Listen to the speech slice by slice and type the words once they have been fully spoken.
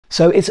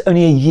So it's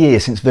only a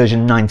year since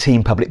version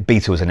 19 public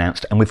beta was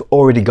announced and we've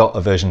already got a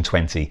version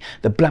 20.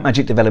 The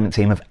Blackmagic development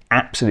team have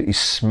absolutely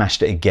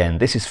smashed it again.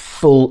 This is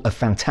full of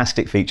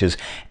fantastic features,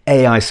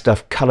 AI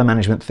stuff, color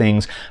management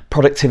things,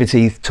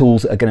 productivity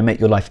tools that are going to make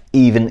your life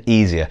even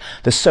easier.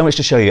 There's so much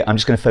to show you. I'm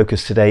just going to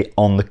focus today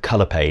on the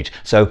color page.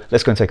 So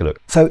let's go and take a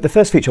look. So the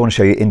first feature I want to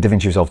show you in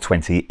DaVinci Resolve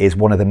 20 is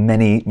one of the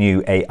many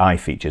new AI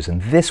features,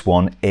 and this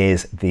one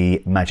is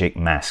the Magic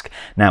Mask.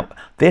 Now,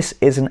 this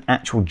is an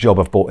actual job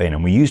I've brought in,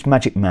 and we used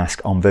Magic Mask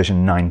on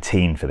version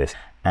 19 for this.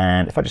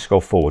 And if I just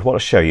scroll forward, what I'll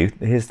show you,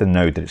 here's the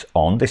node that it's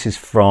on. This is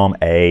from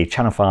a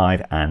Channel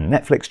 5 and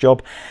Netflix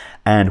job,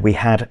 and we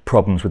had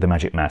problems with the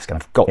Magic Mask,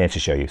 and I've got here to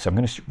show you. So I'm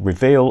going to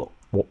reveal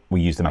what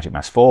we use the Magic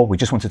Mask for. We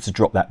just wanted to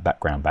drop that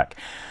background back.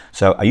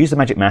 So I used the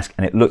Magic Mask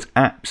and it looked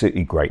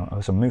absolutely great.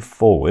 As I move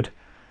forward,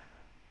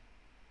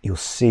 you'll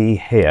see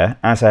here,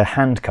 as a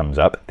hand comes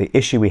up, the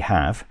issue we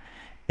have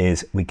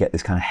is we get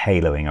this kind of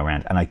haloing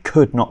around, and I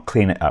could not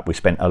clean it up. We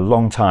spent a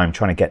long time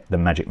trying to get the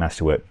Magic Mask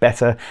to work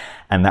better,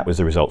 and that was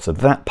the result. So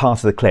that part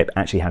of the clip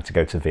actually had to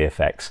go to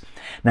VFX.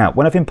 Now,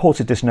 when I've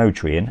imported this node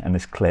tree in and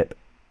this clip,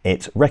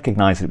 it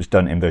recognized that it was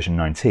done in version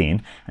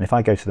 19. And if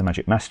I go to the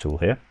Magic Mask tool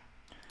here,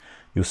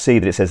 you'll see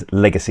that it says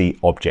Legacy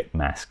Object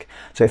Mask.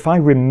 So if I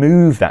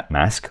remove that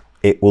mask,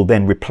 it will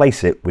then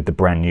replace it with the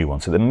brand new one.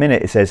 So the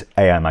minute it says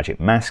AI Magic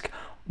Mask,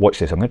 watch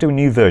this. I'm going to do a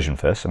new version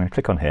first. So I'm going to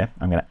click on here.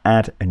 I'm going to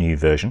add a new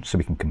version so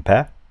we can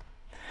compare.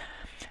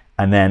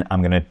 And then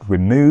I'm going to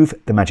remove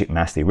the Magic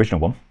Mask, the original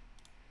one,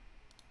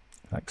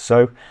 like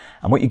so.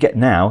 And what you get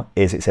now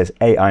is it says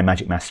AI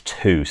Magic Mask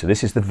 2. So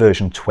this is the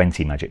version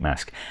 20 Magic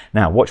Mask.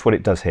 Now watch what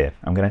it does here.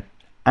 I'm going to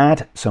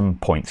add some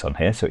points on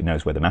here so it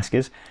knows where the mask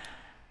is.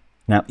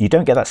 Now you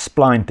don't get that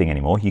spline thing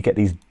anymore. You get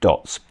these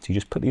dots. So you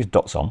just put these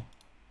dots on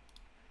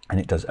and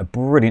it does a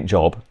brilliant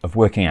job of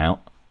working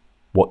out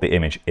what the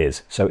image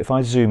is. So if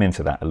I zoom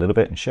into that a little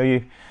bit and show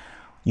you,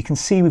 you can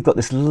see we've got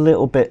this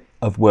little bit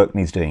of work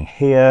needs doing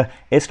here.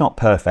 It's not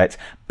perfect,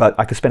 but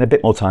I could spend a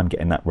bit more time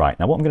getting that right.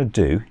 Now what I'm going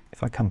to do,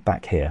 if I come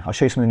back here, I'll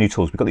show you some of the new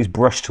tools. We've got these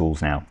brush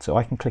tools now. So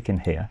I can click in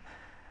here,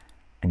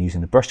 and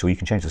using the brush tool, you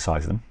can change the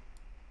size of them,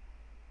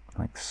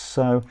 like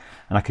so.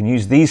 And I can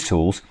use these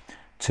tools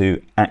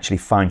to actually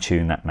fine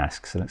tune that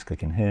mask. So let's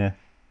click in here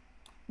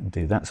and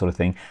do that sort of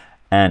thing.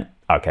 And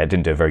okay, I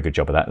didn't do a very good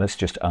job of that. Let's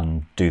just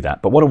undo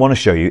that. But what I want to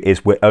show you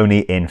is we're only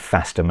in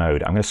faster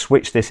mode. I'm going to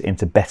switch this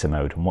into better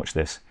mode and watch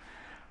this.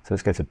 So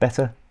let's go to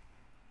better.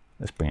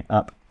 Let's bring it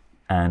up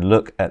and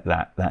look at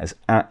that. That is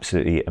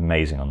absolutely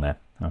amazing on there.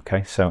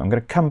 Okay, so I'm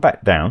going to come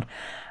back down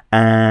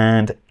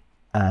and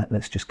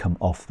let's just come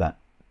off that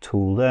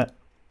tool there.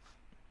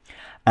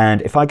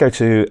 And if I go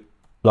to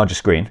larger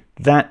screen,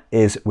 that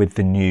is with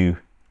the new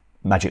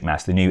Magic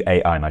Mask, the new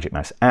AI Magic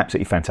Mask.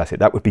 Absolutely fantastic.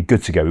 That would be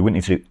good to go. We wouldn't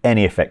need to do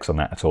any effects on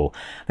that at all.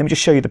 Let me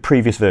just show you the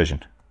previous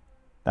version.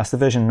 That's the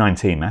version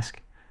 19 mask.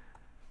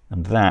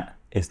 And that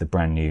is the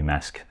brand new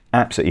mask.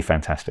 Absolutely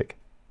fantastic.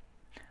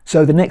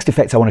 So the next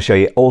effect I want to show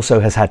you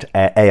also has had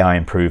AI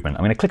improvement.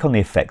 I'm going to click on the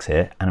effects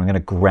here and I'm going to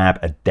grab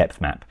a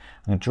depth map.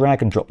 I'm going to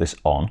drag and drop this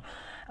on.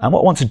 And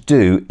what I want to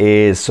do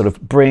is sort of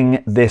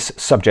bring this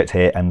subject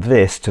here and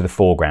this to the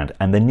foreground.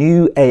 And the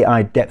new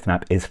AI depth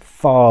map is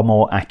far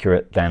more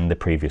accurate than the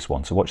previous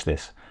one. So watch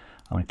this.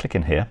 I'm going to click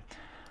in here.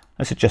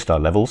 Let's adjust our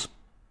levels.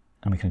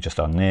 And we can adjust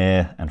our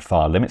near and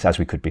far limits as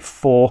we could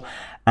before.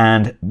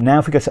 And now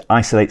if we go to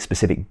isolate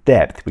specific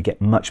depth, we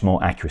get much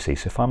more accuracy.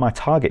 So if my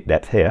target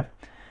depth here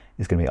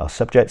is going to be our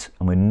subject,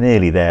 and we're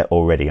nearly there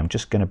already. I'm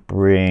just going to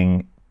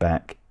bring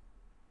back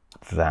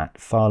that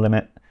far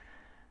limit.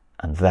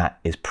 And that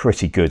is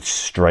pretty good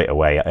straight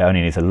away. It only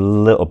needs a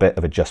little bit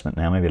of adjustment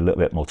now, maybe a little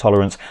bit more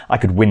tolerance. I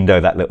could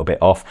window that little bit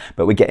off,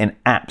 but we're getting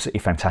absolutely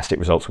fantastic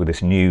results with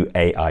this new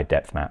AI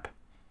depth map.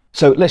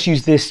 So let's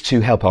use this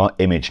to help our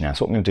image now.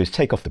 So what I'm going to do is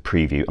take off the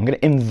preview. I'm going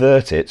to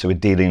invert it so we're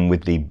dealing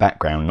with the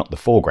background, not the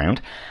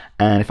foreground.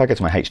 And if I go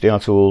to my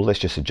HDR tool, let's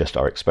just adjust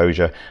our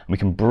exposure. And we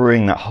can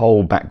bring that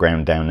whole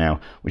background down now,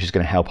 which is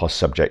going to help our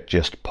subject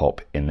just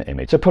pop in the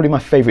image. So probably my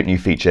favorite new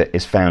feature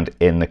is found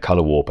in the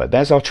color warper.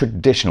 There's our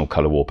traditional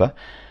color warper,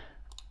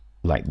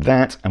 like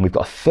that. And we've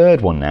got a third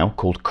one now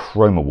called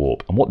Chroma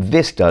warp. And what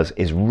this does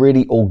is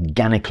really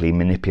organically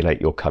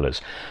manipulate your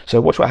colors.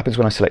 So watch what happens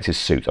when I select his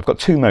suit. I've got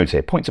two modes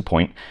here, point to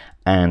point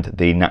and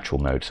the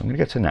natural mode. So I'm going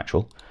to go to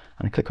natural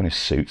and I click on his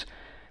suit.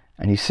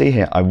 And you see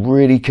here, I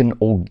really can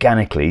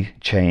organically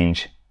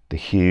change the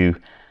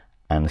hue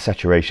and the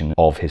saturation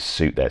of his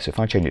suit there. So if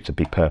I change it to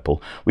be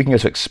purple, we can go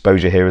to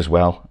exposure here as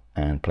well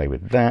and play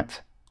with that.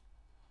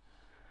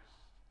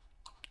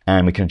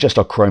 And we can adjust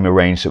our chroma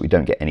range so we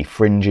don't get any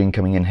fringing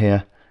coming in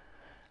here.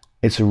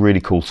 It's a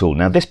really cool tool.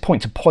 Now this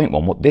point-to-point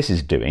one, what this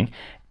is doing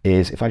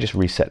is, if I just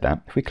reset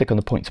that, if we click on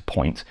the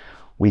point-to-point,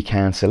 we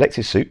can select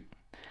his suit.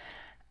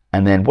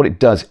 And then what it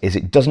does is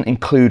it doesn't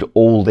include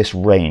all this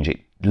range. It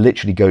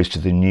literally goes to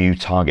the new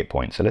target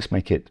point. So let's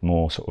make it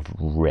more sort of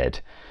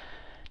red.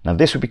 Now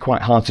this would be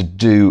quite hard to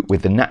do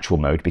with the natural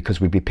mode because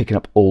we'd be picking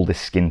up all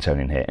this skin tone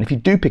in here. And if you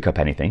do pick up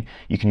anything,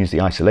 you can use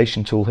the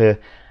isolation tool here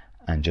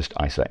and just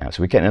isolate out.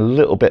 So we're getting a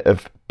little bit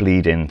of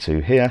bleed into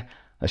here,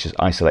 Let's just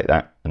isolate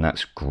that, and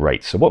that's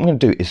great. So what I'm going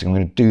to do is I'm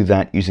going to do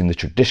that using the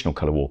traditional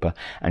color warper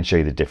and show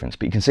you the difference.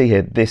 But you can see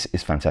here, this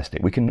is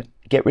fantastic. We can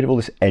get rid of all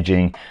this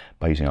edging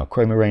by using our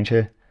Chroma range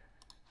here.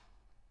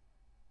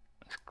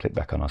 Let's click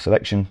back on our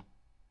selection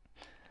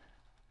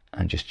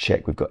and just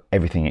check we've got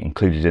everything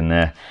included in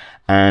there.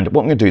 And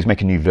what I'm going to do is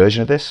make a new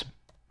version of this.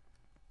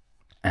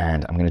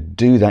 And I'm going to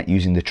do that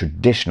using the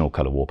traditional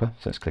color warper.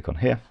 So let's click on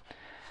here,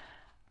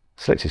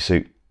 select his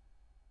suit.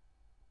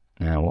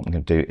 Now what I'm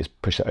going to do is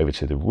push that over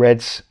to the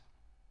reds.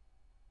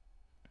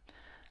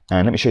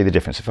 And let me show you the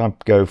difference. If I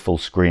go full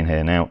screen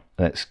here now,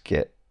 let's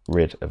get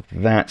rid of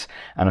that.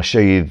 And I'll show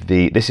you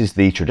this is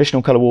the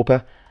traditional color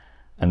warper,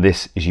 and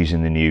this is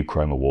using the new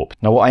Chroma warp.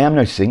 Now what I am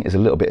noticing is a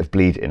little bit of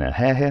bleed in her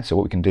hair here. So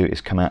what we can do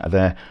is come out of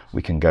there.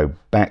 We can go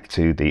back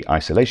to the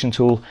isolation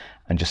tool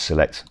and just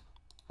select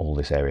all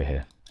this area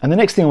here. And the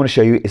next thing I want to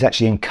show you is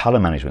actually in color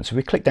management. So if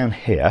we click down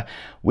here,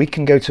 we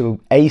can go to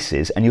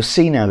ACES, and you'll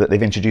see now that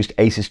they've introduced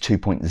ACES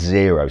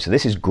 2.0. So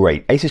this is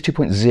great. ACES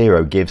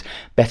 2.0 gives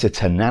better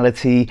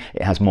tonality,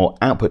 it has more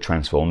output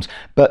transforms,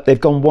 but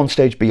they've gone one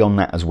stage beyond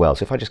that as well.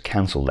 So if I just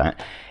cancel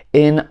that,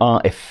 in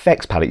our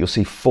effects palette, you'll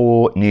see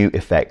 4 new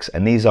effects,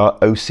 and these are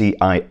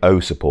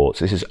OCIO support.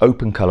 So this is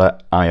Open Color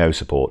IO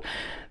support.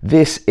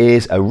 This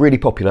is a really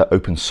popular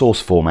open source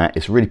format.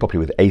 It's really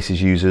popular with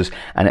ACES users,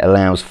 and it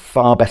allows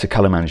far better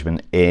color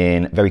management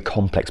in very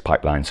complex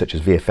pipelines such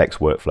as VFX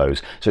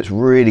workflows. So it's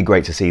really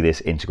great to see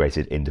this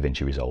integrated in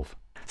DaVinci Resolve.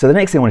 So the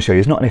next thing I want to show you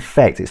is not an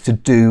effect, it's to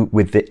do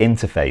with the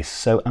interface.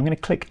 So I'm going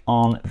to click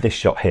on this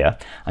shot here.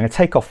 I'm going to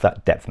take off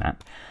that depth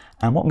map.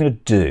 And what I'm going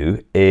to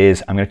do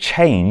is I'm going to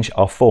change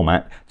our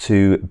format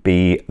to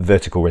be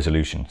vertical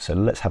resolution. So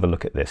let's have a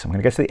look at this. I'm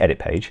going to go to the edit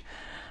page.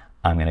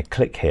 I'm going to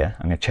click here,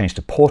 I'm going to change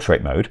to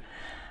portrait mode,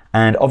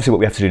 and obviously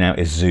what we have to do now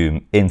is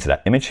zoom into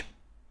that image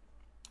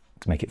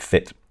to make it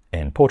fit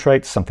in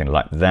portrait, something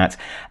like that.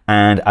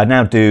 And I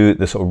now do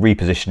the sort of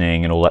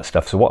repositioning and all that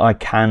stuff. So what I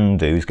can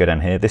do is go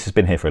down here. This has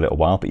been here for a little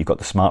while, but you've got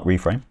the smart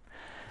reframe,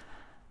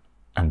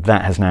 and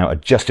that has now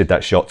adjusted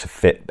that shot to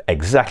fit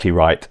exactly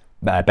right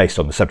based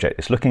on the subject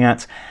it's looking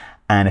at.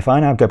 And if I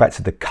now go back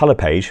to the color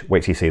page,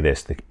 wait till you see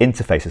this, the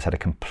interface has had a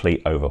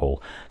complete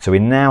overhaul. So we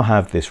now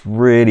have this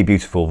really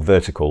beautiful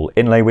vertical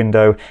inlay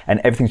window, and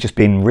everything's just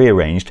been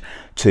rearranged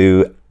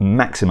to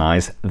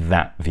maximize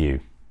that view.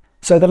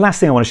 So the last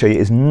thing I want to show you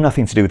is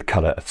nothing to do with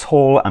color at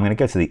all. I'm going to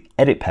go to the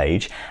edit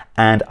page,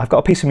 and I've got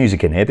a piece of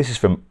music in here. This is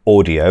from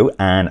Audio,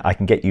 and I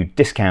can get you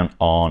discount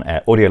on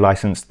audio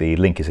license. The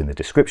link is in the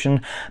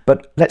description.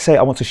 But let's say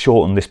I want to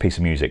shorten this piece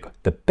of music.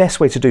 The best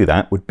way to do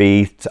that would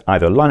be to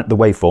either line up the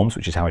waveforms,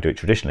 which is how I do it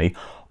traditionally,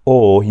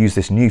 or use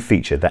this new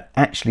feature that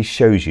actually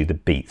shows you the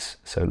beats.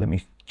 So let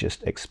me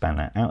just expand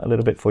that out a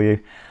little bit for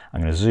you.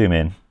 I'm going to zoom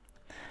in.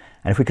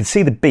 And if we could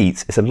see the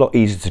beats, it's a lot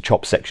easier to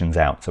chop sections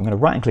out. So I'm going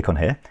to right and click on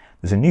here.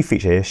 There's a new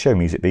feature here, show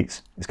music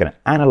beats. It's going to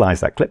analyze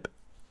that clip.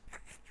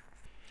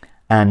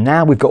 And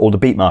now we've got all the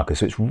beat markers.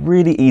 So it's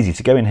really easy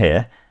to go in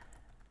here,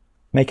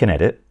 make an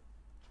edit.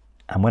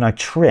 And when I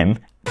trim,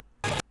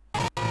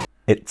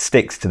 it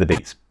sticks to the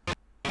beats.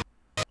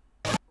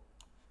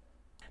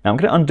 Now I'm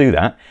going to undo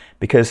that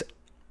because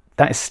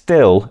that is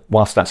still,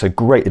 whilst that's a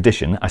great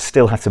addition, I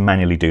still have to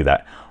manually do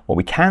that. What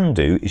we can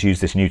do is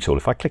use this new tool.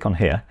 If I click on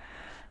here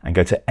and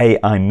go to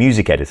AI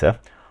Music Editor,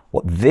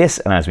 what this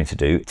allows me to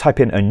do, type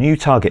in a new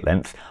target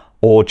length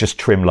or just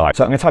trim live.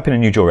 So I'm going to type in a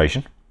new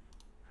duration.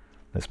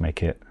 Let's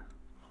make it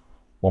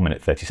 1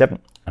 minute 37,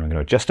 and I'm going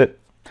to adjust it.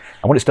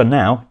 And what it's done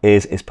now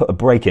is it's put a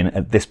break in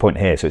at this point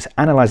here. So it's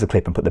analysed the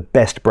clip and put the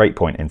best break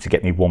point in to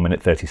get me 1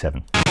 minute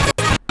 37.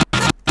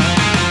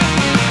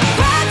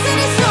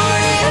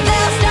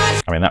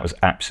 I mean, that was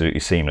absolutely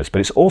seamless, but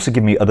it's also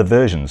given me other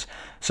versions.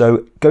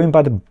 So going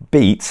by the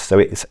beats, so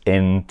it's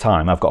in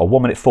time, I've got a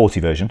 1 minute 40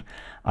 version,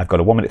 I've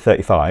got a 1 minute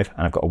 35,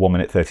 and I've got a 1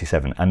 minute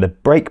 37. And the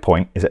break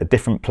point is at a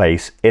different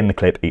place in the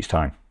clip each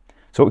time.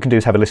 So what we can do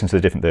is have a listen to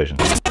the different versions.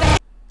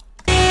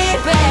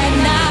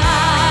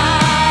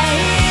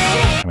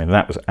 I mean,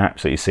 that was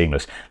absolutely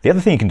seamless. The other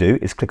thing you can do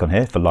is click on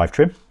here for live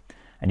trim,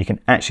 and you can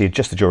actually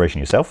adjust the duration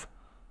yourself,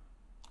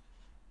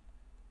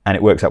 and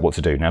it works out what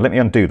to do. Now let me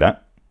undo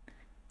that.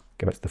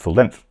 Go back to the full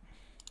length,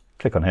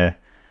 click on here,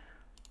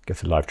 go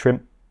to live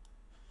trim,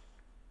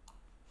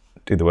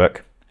 do the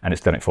work, and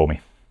it's done it for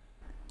me.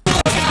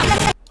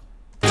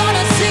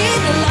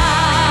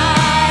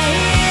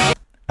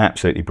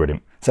 Absolutely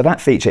brilliant. So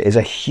that feature is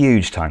a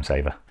huge time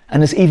saver.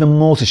 And there's even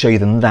more to show you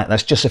than that.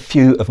 That's just a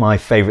few of my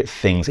favorite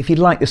things. If you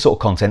like this sort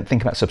of content,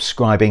 think about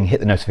subscribing, hit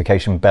the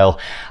notification bell.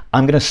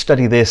 I'm going to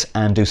study this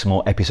and do some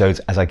more episodes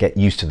as I get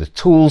used to the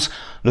tools.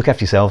 Look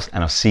after yourselves,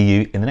 and I'll see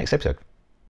you in the next episode.